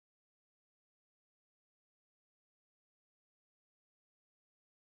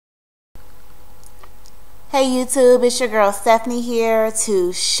Hey YouTube, it's your girl Stephanie here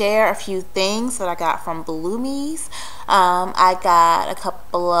to share a few things that I got from Bloomies. I got a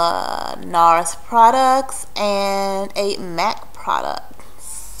couple of Nars products and a MAC product.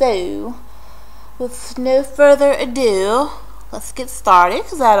 So, with no further ado, let's get started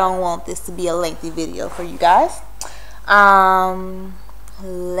because I don't want this to be a lengthy video for you guys.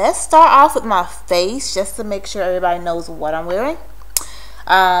 Let's start off with my face just to make sure everybody knows what I'm wearing.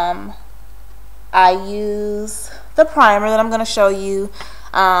 I use the primer that I'm going to show you.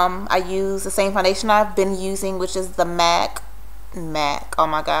 I use the same foundation I've been using, which is the MAC. Oh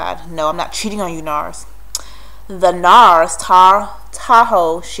my god. No, I'm not cheating on you, Nars. The Nars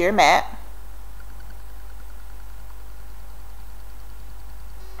Tahoe Sheer Matte.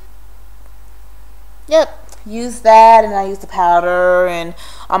 Yep, use that, and I use the powder. And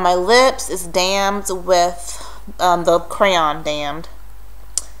on my lips, it's dammed with the crayon dammed.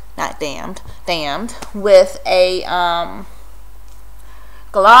 Not damned with a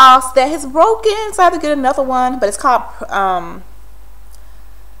gloss that has broken, so I have to get another one, but it's called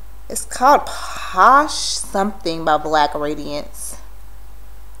Posh something by Black Radiance,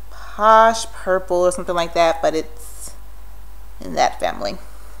 Posh Purple or something like that, but it's in that family.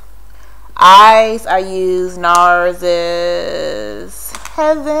 Eyes, I use Nars's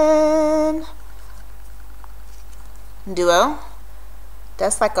Heaven Duo.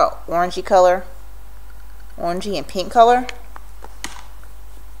 That's like a orangey color, orangey and pink color.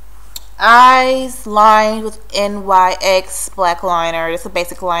 Eyes lined with NYX black liner. It's a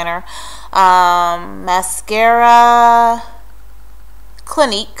basic liner. Mascara,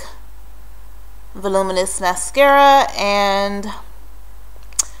 Clinique voluminous mascara, and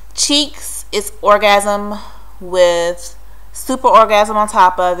cheeks is Orgasm with Super Orgasm on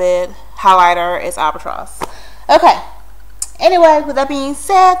top of it. Highlighter is Albatross. Okay. Anyway, with that being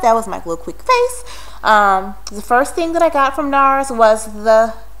said, that was my little quick face. The first thing that I got from Nars was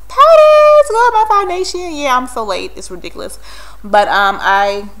the powder to go with my foundation. Yeah, I'm so late. It's ridiculous. But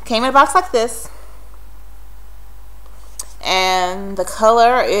I came in a box like this. And the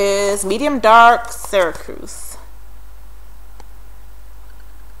color is medium dark Syracuse.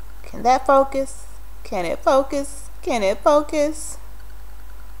 Can that focus? Can it focus? Can it focus?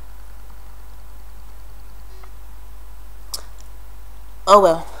 Oh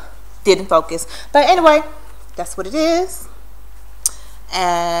well, didn't focus. But anyway, that's what it is.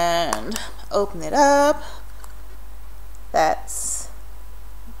 And open it up. I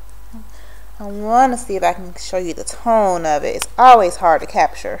want to see if I can show you the tone of it. It's always hard to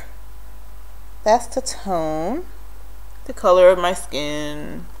capture. That's the tone. The color of my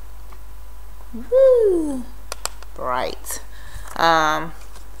skin. Woo! Bright.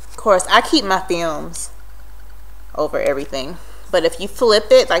 Of course, I keep my films over everything. But if you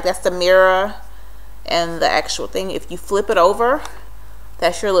flip it, like that's the mirror and the actual thing, if you flip it over,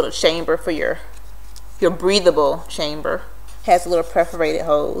 that's your little chamber for your breathable chamber. Has a little perforated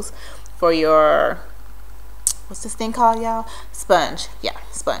hose for your, what's this thing called, y'all? Sponge. Yeah,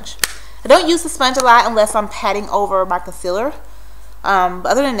 sponge. I don't use the sponge a lot unless I'm patting over my concealer. But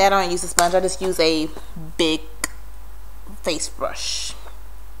other than that, I don't use the sponge. I just use a big face brush.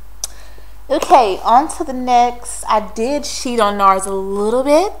 Okay, on to the next. I did cheat on Nars a little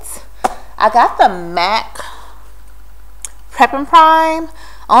bit. I got the MAC Prep and Prime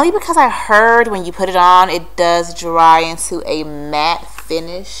only because I heard when you put it on, it does dry into a matte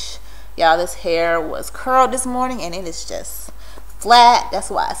finish. Y'all, this hair was curled this morning and it is just flat. That's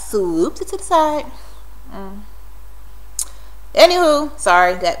why I swooped it to the side. Anywho,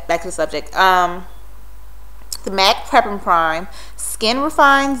 sorry, back to the subject. The MAC Prep and Prime Skin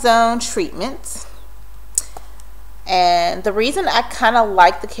Refine Zone Treatment. And the reason I kind of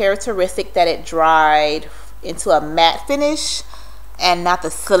like the characteristic that it dried into a matte finish and not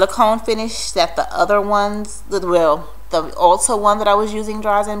the silicone finish that the other ones, well, the Ulta one that I was using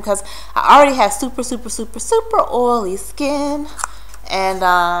dries in, because I already have super oily skin.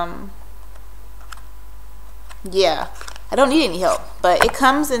 And yeah, I don't need any help, but it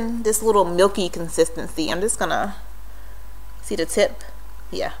comes in this little milky consistency. I'm just gonna see the tip.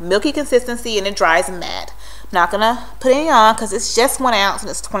 Yeah, milky consistency, and it dries matte. I'm not gonna put any on because it's just 1 ounce and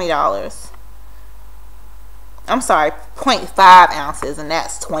it's $20. I'm sorry, 0.5 ounces, and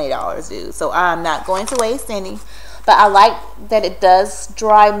that's $20, dude. So I'm not going to waste any. But I like that it does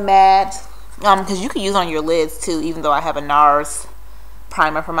dry matte, because you can use it on your lids too. Even though I have a Nars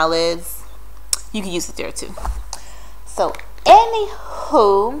primer for my lids, you can use it there too. So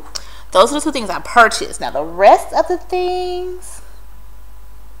anywho, those are the two things I purchased. Now the rest of the things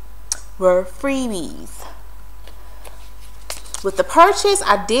were freebies. with the purchase,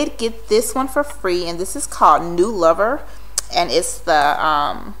 I did get this one for free, and this is called New Lover, and it's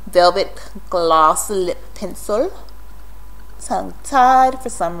the Velvet Gloss Lip Pencil. Tongue-tied for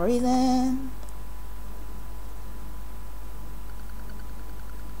some reason.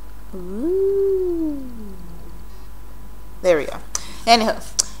 Ooh. There we go. Anywho,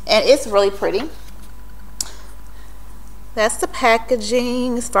 and it's really pretty. That's the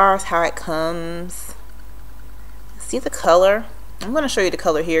packaging as far as how it comes. See the color? I'm going to show you the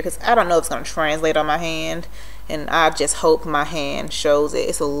color here because I don't know if it's going to translate on my hand, and I just hope my hand shows it.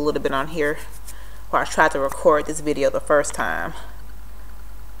 It's a little bit on here where I tried to record this video the first time,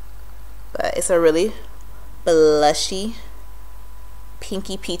 but it's a really blushy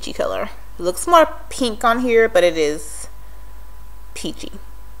pinky peachy color. It looks more pink on here, but it is peachy.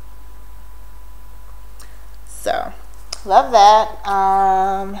 So love that.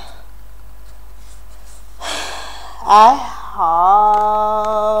 I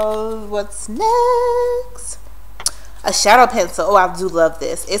have, what's next? A shadow pencil. Oh, I do love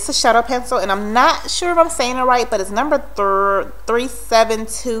this. It's a shadow pencil, and I'm not sure if I'm saying it right, but it's number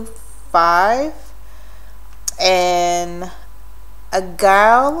 3725, and a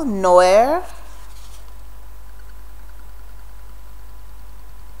Gal Noir.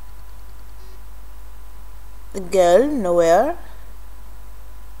 The Gal Noir.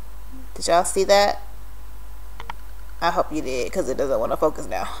 Did y'all see that? I hope you did, because it doesn't want to focus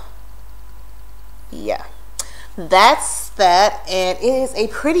now. Yeah, that's that, and it is a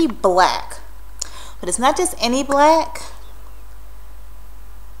pretty black, but it's not just any black.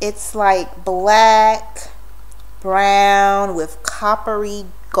 It's like black, brown with coppery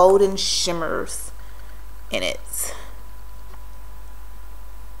golden shimmers in it.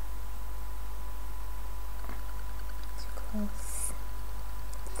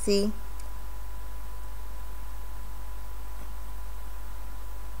 See?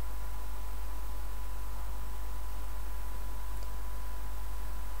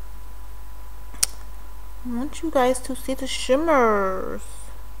 I want you guys to see the shimmers.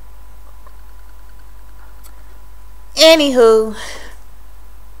 Anywho,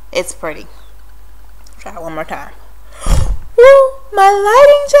 it's pretty. Try it one more time. Woo, my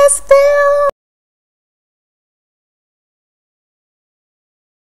lighting just fell.